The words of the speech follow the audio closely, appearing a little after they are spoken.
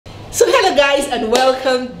Hello guys, and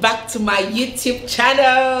welcome back to my YouTube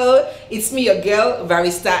channel. It's me, your girl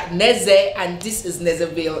barrister Neze, and this is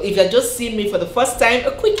Nezeville. If you're just seeing me for the first time,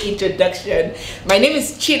 a quick introduction. My name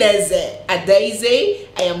is Chineze Adaize.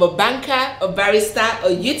 I am a banker, a barrister,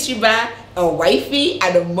 a YouTuber, a wifey,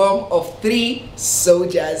 and a mom of 3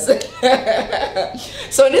 soldiers.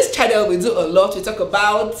 So in this channel we do a lot. We talk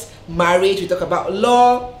about marriage, we talk about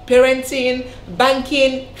law, parenting,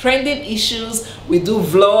 banking, trending issues. We do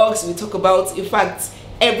vlogs, we talk about, in fact,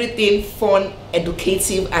 everything fun,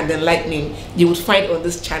 educative, and enlightening you would find on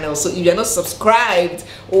this channel. So if you're not subscribed,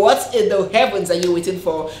 what in the heavens are you waiting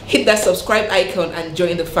for? Hit that subscribe icon and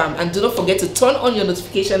join the fam, and do not forget to turn on your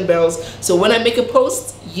notification bells so when I make a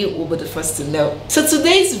post you will be the first to know. So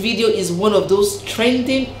today's video is one of those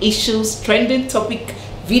trending issues, trending topic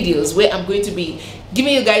videos where I'm going to be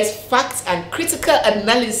giving you guys facts and critical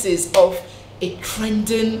analysis of a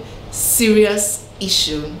trending serious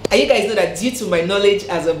issue. And you guys know that due to my knowledge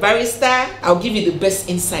as a barrister, I'll give you the best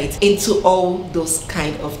insight into all those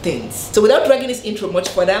kind of things. So without dragging this intro much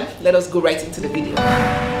further, let us go right into the video.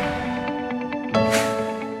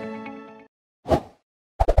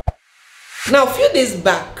 Now, a few days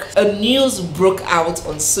back, a news broke out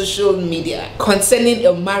on social media concerning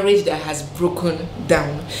a marriage that has broken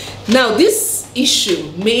down. Now, this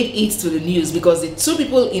issue made it to the news because the 2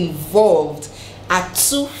 people involved are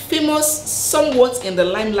 2 famous, somewhat in the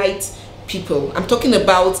limelight people. I'm talking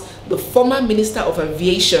about the former Minister of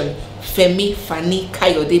Aviation, Femi Fani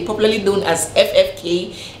Kayode, popularly known as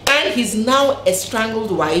FFK, and his now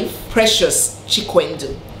estranged wife, Precious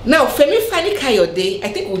CHIKWENDU. Now, Femi Fani Kayode,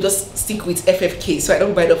 I think we'll just stick with FFK so I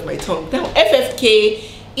don't bite off my tongue. Now, FFK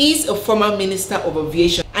is a former Minister of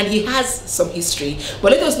Aviation and he has some history.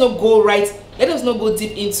 But let us not go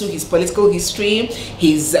deep into his political history,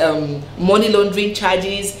 his money laundering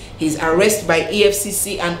charges, his arrest by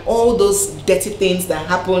EFCC, and all those dirty things that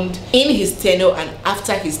happened in his tenure and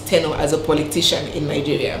after his tenure as a politician in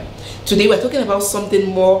Nigeria. Today, we're talking about something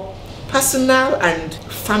more personal and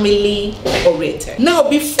family oriented. Now,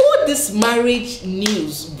 before this marriage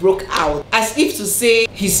news broke out, as if to say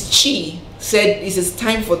his chi said it is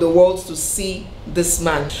time for the world to see this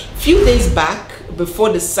man. Few days back,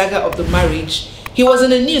 before the saga of the marriage, he was in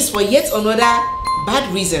the news for yet another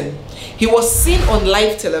bad reason. He was seen on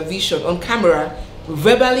live television, on camera,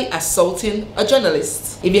 verbally assaulting a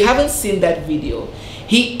journalist. If you haven't seen that video,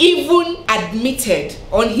 he even admitted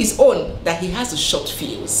on his own that he has a short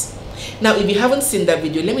fuse. Now, if you haven't seen that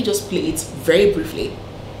video, let me just play it very briefly.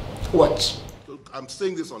 Watch. I'm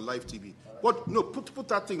saying this on live TV. What? No, put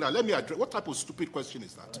that thing down. Let me address. What type of stupid question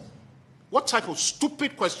is that? What type of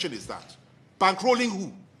stupid question is that? Bankrolling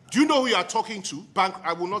who? Do you know who you are talking to?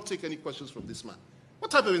 I will not take any questions from this man.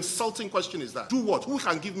 What type of insulting question is that? Do what? Who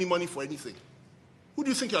can give me money for anything? Who do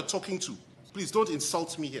you think you are talking to? Please don't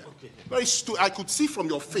insult me here. Okay. Very stupid. I could see from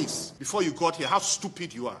your face before you got here how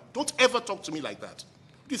stupid you are. Don't ever talk to me like that.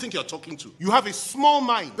 Who do you think you're talking to? You have a small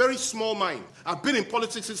mind, very small mind. I've been in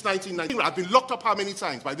politics since 1990. I've been locked up how many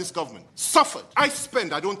times by this government? Suffered. I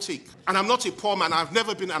spend, I don't take. And I'm not a poor man. I've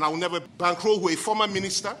never been, and I will never bankroll who a former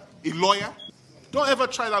minister, a lawyer. Don't ever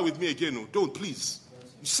try that with me again. No, don't, please.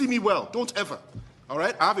 You see me well. Don't ever. All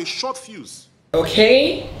right? I have a short fuse.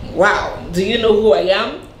 Okay. Wow. Do you know who I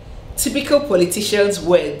am? Typical politicians'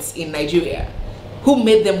 words in Nigeria. Who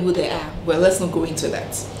made them who they are? Well, let's not go into that.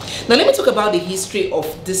 Now, let me talk about the history of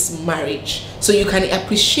this marriage so you can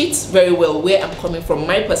appreciate very well where I'm coming from,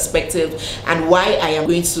 my perspective, and why I am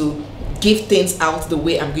going to give things out the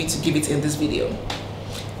way I'm going to give it in this video.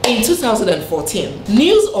 In 2014,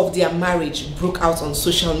 news of their marriage broke out on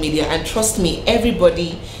social media, and trust me,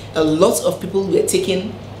 everybody, a lot of people were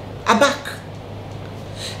taken aback.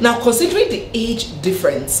 Now, considering the age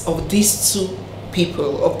difference of these 2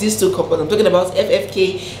 people, of these 2 couples, I'm talking about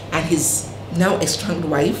FFK and his now estranged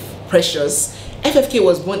wife, Precious. FFK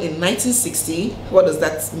was born in 1960. What does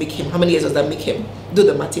that make him? How many years does that make him? Do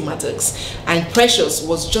the mathematics. And Precious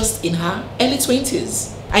was just in her early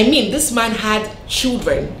 20s. I mean, this man had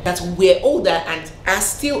children that were older and are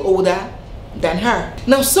still older than her.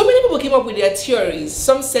 Now, so many people came up with their theories.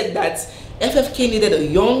 Some said that FFK needed a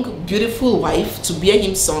young, beautiful wife to bear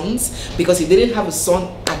him sons because he didn't have a son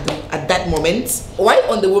at that moment.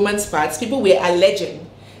 While on the woman's part, people were alleging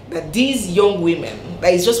that these young women,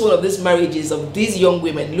 that is just one of these marriages of these young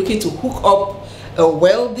women looking to hook up a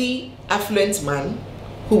wealthy, affluent man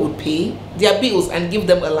who would pay their bills and give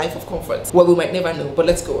them a life of comfort. Well, we might never know, but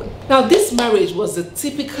let's go on. Now, this marriage was the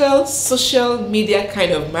typical social media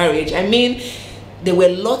kind of marriage. I mean, there were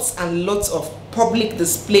lots and lots of public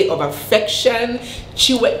display of affection.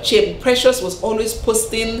 Precious was always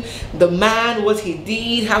posting the man, what he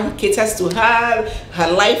did, how he caters to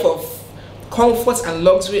her life of comfort and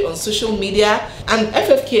luxury on social media. And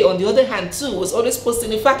FFK, on the other hand too, was always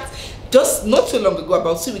posting. In fact, just not too long ago,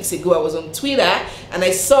 about 2 weeks ago, I was on Twitter and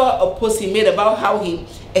I saw a post he made about how he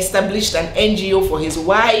established an NGO for his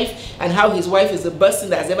wife and how his wife is the best thing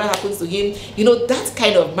that has ever happened to him. You know, that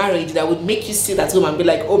kind of marriage that would make you sit at home and be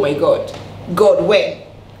like, oh my God, when?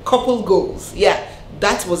 Couple goals. Yeah,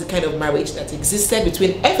 that was the kind of marriage that existed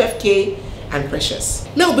between FFK and Precious.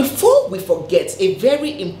 Now, before we forget a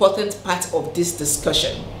very important part of this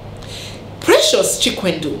discussion, Precious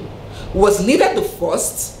CHIKWENDU was neither the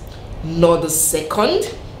first, nor the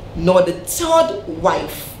second, nor the third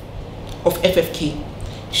wife of FFK.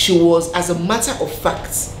 She was, as a matter of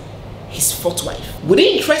fact, his fourth wife. Would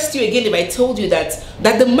it interest you again if I told you that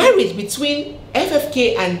the marriage between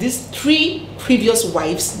FFK and these 3 previous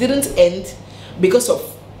wives didn't end because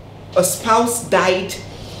of a spouse died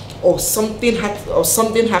or something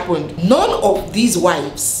happened? None of these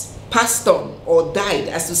wives passed on or died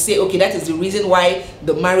as to say, okay, that is the reason why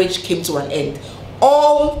the marriage came to an end.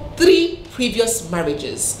 All 3 previous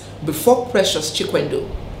marriages before Precious CHIKWENDU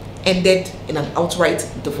ended in an outright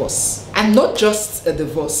divorce. And not just a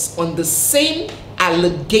divorce, on the same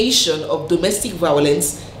allegation of domestic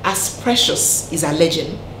violence as Precious is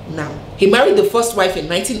alleging now. He married the first wife in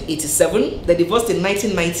 1987, they divorced in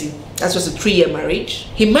 1990. That was a 3-year marriage.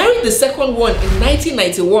 He married the second one in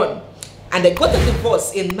 1991 and they got a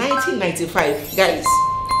divorce in 1995. Guys,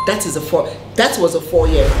 that was a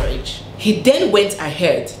 4-year marriage. He then went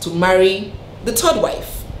ahead to marry the third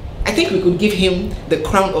wife. I think we could give him the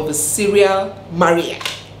crown of a serial marrier,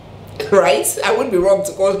 right? I wouldn't be wrong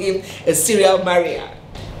to call him a serial marrier.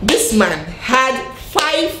 This man had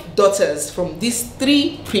 5 daughters from these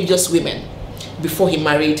 3 previous women before he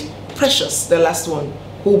married Precious, the last one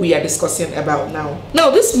who we are discussing about now.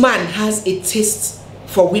 Now, this man has a taste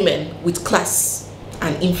for women with class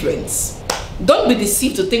and influence. Don't be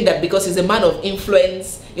deceived to think that because he's a man of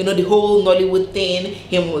influence, you know, the whole Nollywood thing,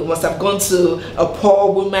 he must have gone to a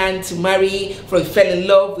poor woman to marry, or he fell in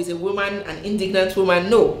love with a woman, an indignant woman.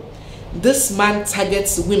 No, this man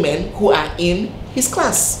targets women who are in his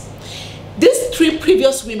class. These 3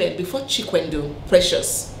 previous women before CHIKWENDU,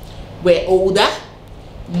 Precious, were older,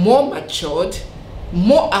 more matured,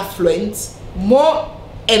 more affluent, more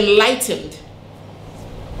enlightened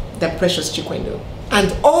than Precious CHIKWENDU.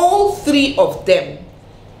 And all 3 of them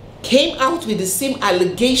came out with the same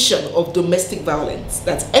allegation of domestic violence,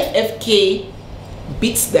 that FFK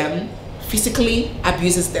beats them, physically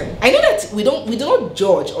abuses them. I know that we do not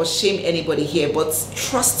judge or shame anybody here, but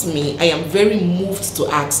trust me, I am very moved to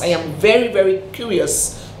ask. I am very, very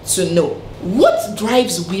curious to know what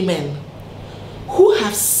drives women who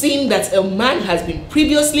have seen that a man has been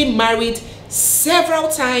previously married several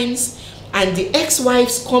times and the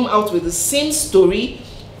ex-wives come out with the same story.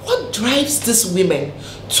 What drives these women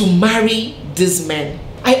to marry these men?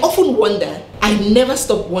 I often wonder. I never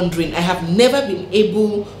stop wondering. I have never been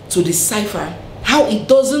able to decipher how it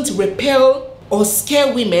doesn't repel or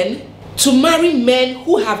scare women to marry men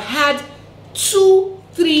who have had 2,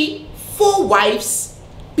 3, 4 wives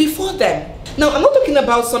before them. Now, I'm not talking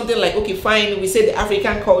about something like, okay, fine, we say the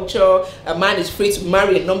African culture, a man is free to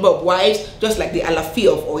marry a number of wives, just like the Alafi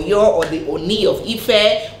of Oyo or the Oni of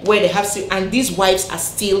Ife, where they have, and these wives are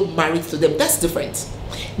still married to them. That's different.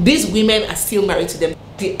 These women are still married to them.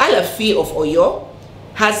 The Alafi of Oyo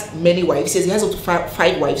has many wives. He says he has up to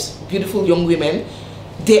 5 wives, beautiful young women.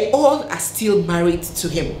 They all are still married to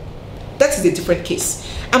him. That is a different case.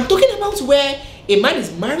 I'm talking about where a man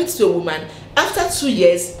is married to a woman. After 2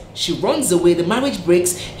 years, she runs away, the marriage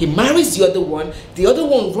breaks, he marries the other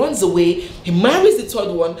one runs away, he marries the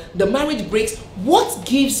third one, the marriage breaks. What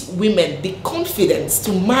gives women the confidence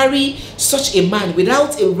to marry such a man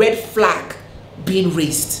without a red flag being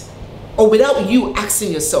raised? Or without you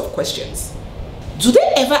asking yourself questions? Do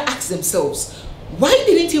they ever ask themselves, why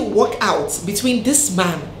didn't it work out between this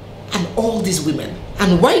man and all these women?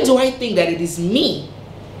 And why do I think that it is me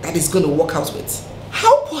that is going to work out with?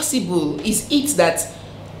 How possible is it that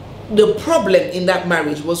the problem in that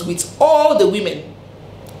marriage was with all the women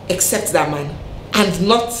except that man and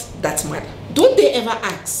not that man? Don't they ever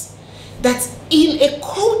ask that in a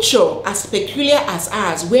culture as peculiar as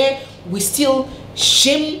ours, where we still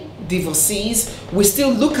shame divorcees, we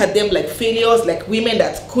still look at them like failures, like women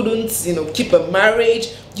that couldn't, you know, keep a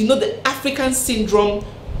marriage, you know, the African syndrome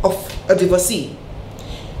of a divorcee,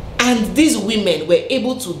 And these women were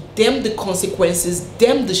able to dam the consequences,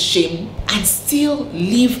 dam the shame, and still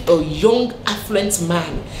leave a young, affluent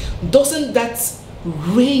man. Doesn't that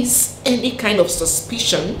raise any kind of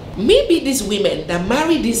suspicion? Maybe these women that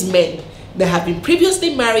marry these men that have been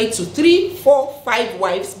previously married to 3, 4, 5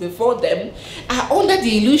 wives before them are under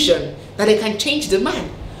the illusion that they can change the man.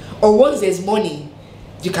 Or once there's money,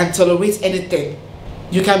 you can tolerate anything.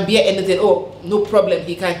 You can bear anything. Oh, no problem.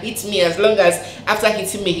 He can hit me as long as after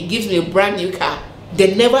hitting me, he gives me a brand new car.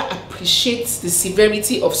 They never appreciate the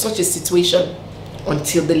severity of such a situation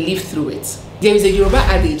until they live through it. There is a Yoruba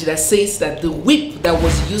adage that says that the whip that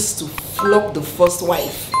was used to flog the first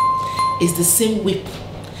wife is the same whip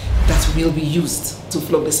that will be used to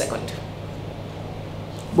flog the second.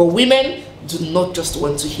 But women do not just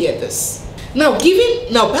want to hear this. Now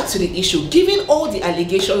back to the issue. Given all the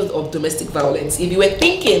allegations of domestic violence, if you were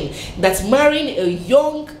thinking that marrying a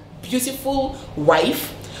young, beautiful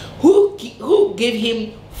wife who gave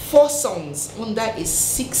him 4 sons under a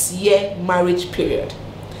 6-year marriage period,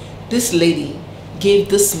 this lady gave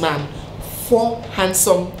this man 4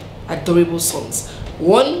 handsome, adorable sons,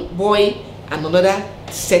 1 boy and another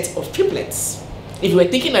set of triplets. If you were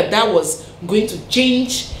thinking that that was going to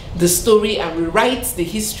change the story and rewrite the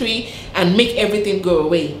history and make everything go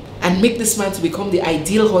away and make this man to become the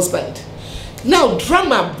ideal husband. Now,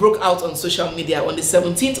 drama broke out on social media on the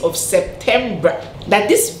 17th of September that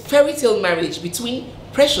this fairy tale marriage between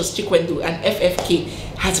Precious Chikwendu and FFK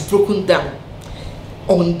has broken down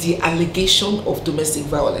on the allegation of domestic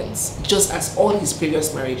violence, just as all his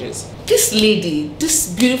previous marriages. This lady,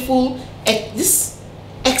 this beautiful, this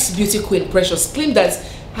ex-beauty queen Precious, claimed that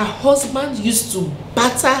her husband used to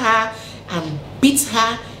batter her and beat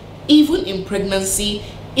her even in pregnancy,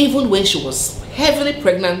 even when she was heavily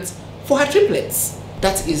pregnant for her triplets.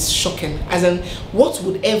 That is shocking. As in, what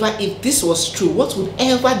would ever, if this was true, what would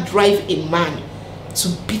ever drive a man to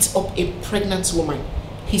beat up a pregnant woman,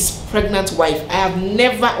 his pregnant wife? I have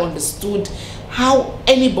never understood how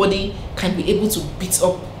anybody can be able to beat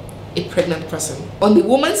up a pregnant person. On the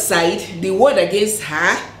woman's side, the word against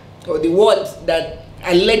her, or the word that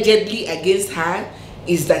allegedly against her,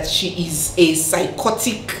 is that she is a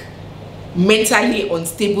psychotic, mentally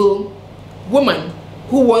unstable woman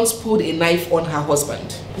who once pulled a knife on her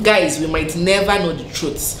husband. Guys, we might never know the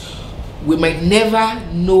truth. We might never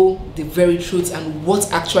know the very truth and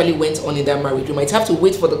what actually went on in that marriage. We might have to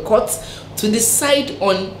wait for the courts to decide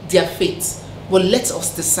on their fate. But let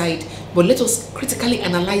us decide. But let us critically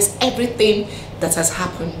analyze everything that has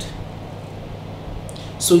happened,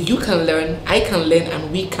 so you can learn, I can learn,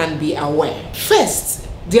 and we can be aware. First,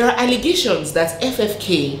 there are allegations that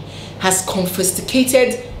FFK has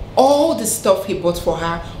confiscated all the stuff he bought for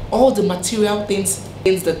her, all the material things,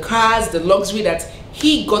 the cars, the luxury that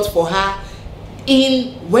he got for her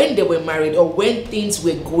when they were married or when things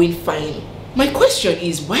were going fine. My question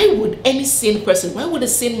is, why would any sane person, why would a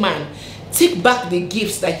sane man take back the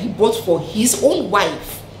gifts that he bought for his own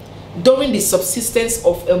wife during the subsistence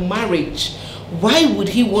of a marriage? Why would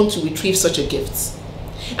he want to retrieve such a gift?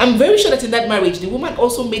 I'm very sure that in that marriage, the woman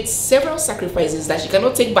also made several sacrifices that she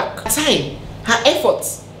cannot take back. Her time, her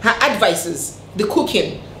efforts, her advices, the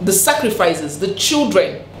cooking, the sacrifices, the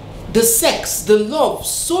children, the sex, the love,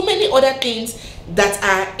 so many other things that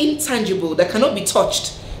are intangible, that cannot be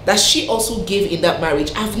touched, that she also gave in that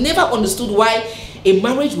marriage. I've never understood why a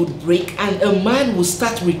marriage would break and a man will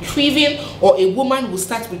start retrieving, or a woman will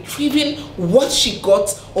start retrieving what she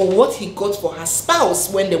got or what he got for her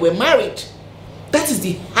spouse when they were married. That is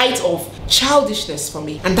the height of childishness for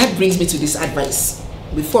me. And that brings me to this advice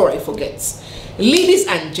before I forget. Ladies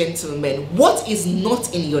and gentlemen, what is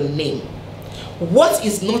not in your name, what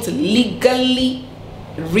is not legally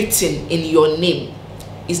written in your name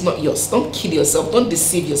is not yours. Don't kill yourself. Don't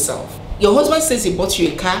deceive yourself. Your husband says he bought you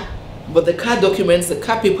a car, but the car documents, the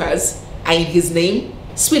car papers are in his name.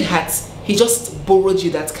 Sweetheart, he just borrowed you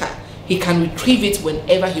that car. He can retrieve it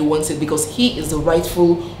whenever he wants it because he is the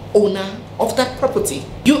rightful owner of that property.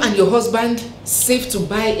 You and your husband save to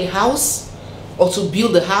buy a house or to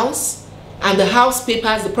build a house, and the house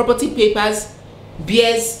papers, the property papers,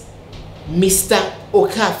 bears Mr.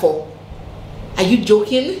 Okafor. Are you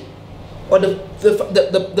joking? Or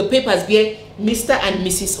the papers bear Mr. and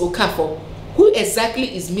Mrs. Okafor. Who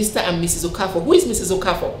exactly is Mr. and Mrs. Okafor? Who is Mrs.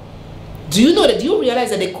 Okafor? Do you know that? Do you realize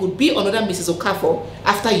that there could be another Mrs. Okafor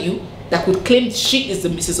after you that could claim she is the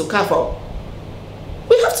Mrs. Okafor?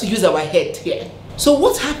 We have to use our head here. So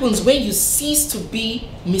what happens when you cease to be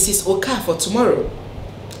Mrs. Okafor tomorrow?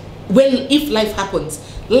 If life happens,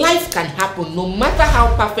 life can happen. No matter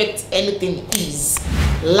how perfect anything is,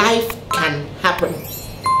 life can happen.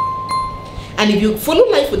 And if you follow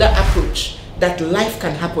life with that approach, that life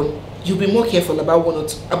can happen, you'll be more careful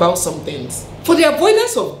about some things. For the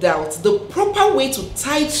avoidance of doubt, the proper way to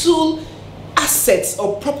title assets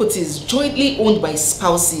or properties jointly owned by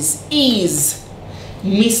spouses is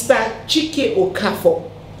Mr. Chike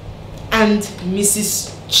Okafor and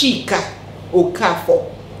Mrs. Chika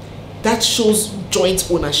Okafor. That shows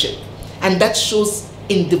joint ownership, and that shows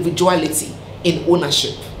individuality in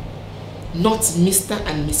ownership, not Mr.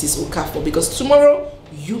 and Mrs. Okafor, because tomorrow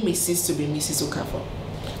you may cease to be Mrs. Okafor.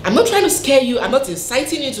 I'm not trying to scare you. I'm not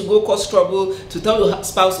inciting you to go cause trouble, to tell your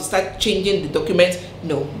spouse to start changing the document.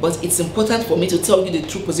 No, but it's important for me to tell you the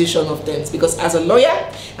true position of things, because as a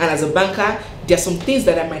lawyer and as a banker, there are some things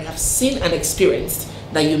that I might have seen and experienced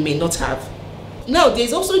that you may not have. Now,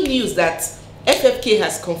 there's also news that FFK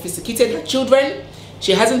has confiscated her children.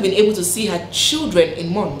 She hasn't been able to see her children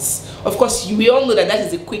in months. Of course, we all know that that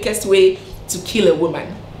is the quickest way to kill a woman.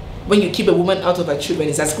 When you keep a woman out of her children,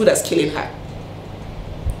 it's as good as killing her.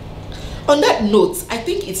 On that note, I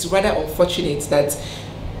think it's rather unfortunate that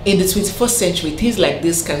in the 21st century, things like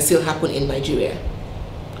this can still happen in Nigeria.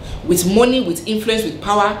 With money, with influence, with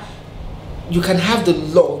power, you can have the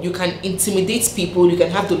law, you can intimidate people, you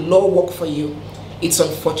can have the law work for you. It's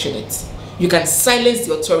unfortunate. You can silence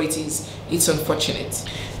the authorities. It's unfortunate.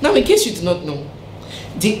 Now, in case you do not know,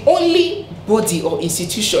 the only body or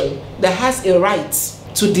institution that has a right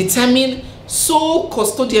to determine sole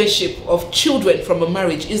custodianship of children from a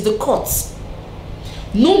marriage is the courts.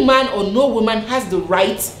 No man or no woman has the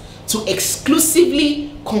right to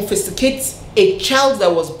exclusively confiscate a child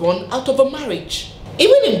that was born out of a marriage.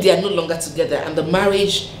 Even if they are no longer together and the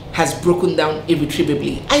marriage has broken down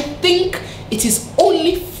irretrievably, I think it is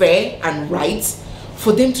only fair and right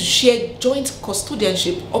for them to share joint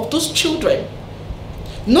custodianship of those children.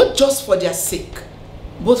 Not just for their sake,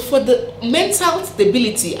 but for the mental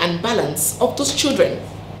stability and balance of those children.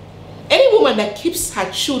 Any woman that keeps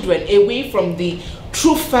her children away from the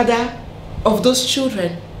true father of those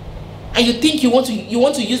children, and you think you want to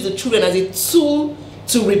use the children as a tool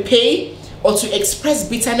to repay or to express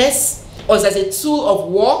bitterness, or as a tool of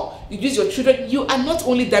war, you use your children, you are not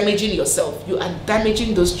only damaging yourself, you are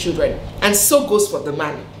damaging those children. And so goes for the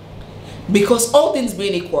man. Because all things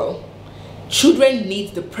being equal, children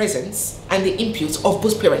need the presence and the input of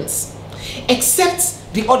both parents,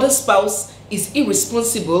 except the other spouse is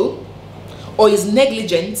irresponsible or is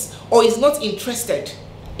negligent or is not interested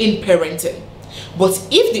in parenting. But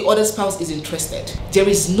if the other spouse is interested, there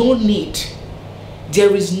is no need,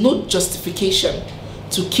 there is no justification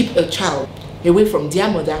to keep a child away from their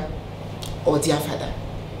mother or their father.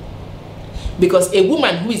 Because a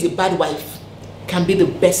woman who is a bad wife can be the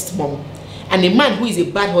best mom, and a man who is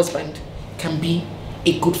a bad husband can be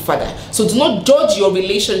a good father. So do not judge your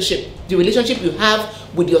relationship, the relationship you have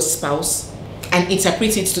with your spouse, and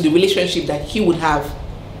interpret it to the relationship that he would have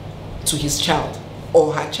to his child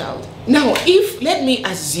or her child. Now, let me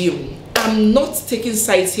assume, I'm not taking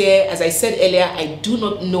sides here. As I said earlier, I do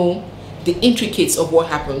not know the intricacies of what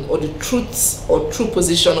happened or the truths or true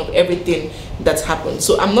position of everything that happened.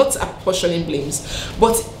 So I'm not apportioning blames.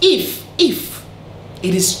 But if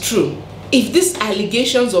it is true, if these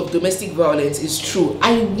allegations of domestic violence is true,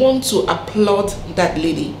 I want to applaud that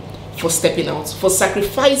lady for stepping out, for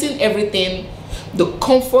sacrificing everything, the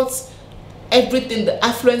comforts, everything, the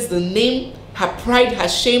affluence, the name, her pride, her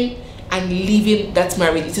shame, and leaving that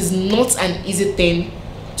marriage. It is not an easy thing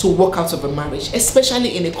to walk out of a marriage,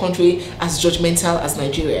 especially in a country as judgmental as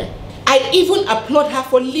Nigeria. I even applaud her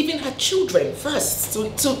for leaving her children first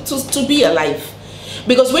to be alive.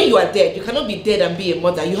 Because when you are dead, you cannot be dead and be a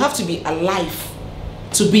mother. You have to be alive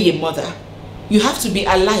to be a mother. You have to be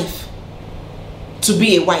alive to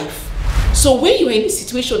be a wife. So when you're in a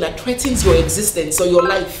situation that threatens your existence or your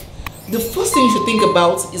life, the first thing you should think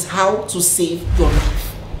about is how to save your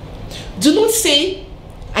life. Do not say,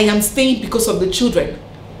 I am staying because of the children.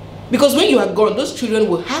 Because when you are gone, those children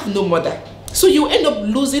will have no mother. So you end up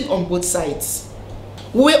losing on both sides.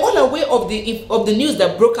 We were all aware of the news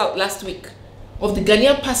that broke out last week of the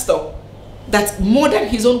Ghanaian pastor that murdered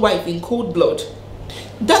his own wife in cold blood.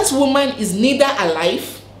 That woman is neither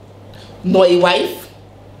alive, nor a wife,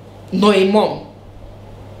 nor a mom.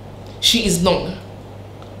 She is none.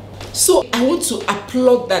 So I want to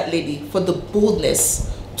applaud that lady for the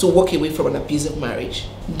boldness to walk away from an abusive marriage.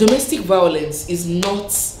 Domestic violence is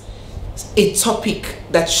not a topic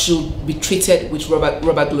that should be treated with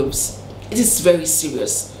rubber gloves. It is very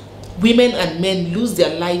serious. Women and men lose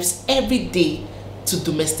their lives every day to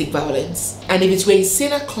domestic violence. And if it were in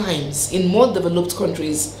saner climes in more developed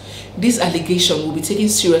countries, this allegation will be taken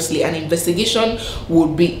seriously and investigation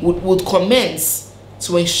would commence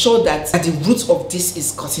to ensure that at the root of this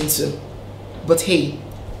is gotten to. But hey,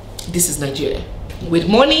 this is Nigeria. With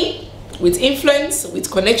money, with influence,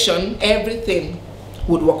 with connection, everything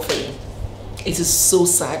would work for you. It is so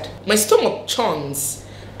sad. My stomach churns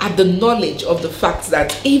at the knowledge of the fact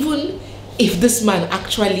that even if this man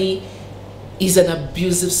actually is an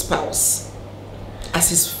abusive spouse, as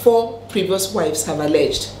his 4 previous wives have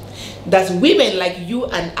alleged, that women like you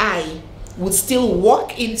and I would still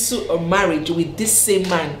walk into a marriage with this same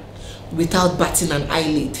man without batting an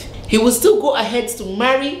eyelid. He will still go ahead to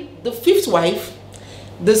marry the 5th wife,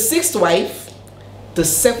 the 6th wife, the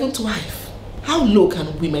 7th wife. How low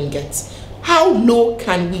can women get? How low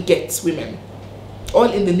can we get, women? All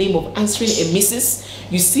in the name of answering a missus.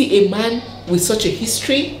 You see a man with such a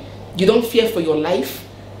history, you don't fear for your life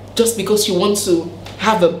just because you want to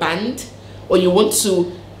have a band or you want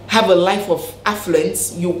to have a life of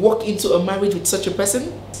affluence. You walk into a marriage with such a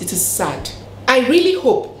person. It is sad. I really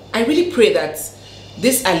hope, I really pray that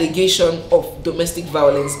this allegation of domestic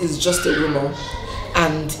violence is just a rumor,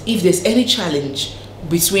 and if there's any challenge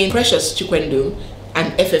between Precious CHIKWENDU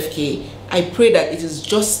and FFK, I pray that it is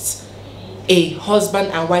just a husband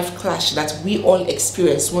and wife clash that we all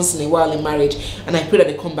experience once in a while in marriage, and I pray that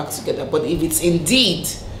they come back together. But if it's indeed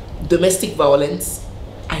domestic violence,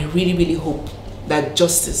 I really hope that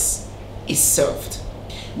justice is served,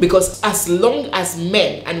 because as long as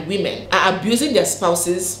men and women are abusing their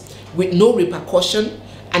spouses with no repercussion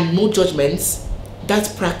and no judgments,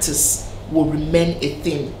 that practice will remain a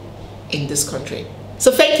thing in this country. So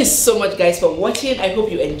thank you so much, guys, for watching. I hope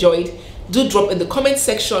you enjoyed. Do drop in the comment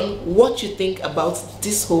section what you think about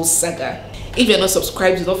this whole saga. If you're not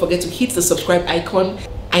subscribed, don't forget to hit the subscribe icon.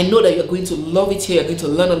 I know that you're going to love it here, you're going to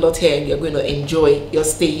learn a lot here, and you're going to enjoy your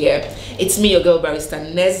stay here. It's me, your girl barrister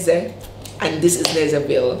Neze, and this is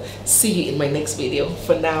Nezeville. See you in my next video.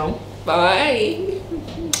 For now, bye.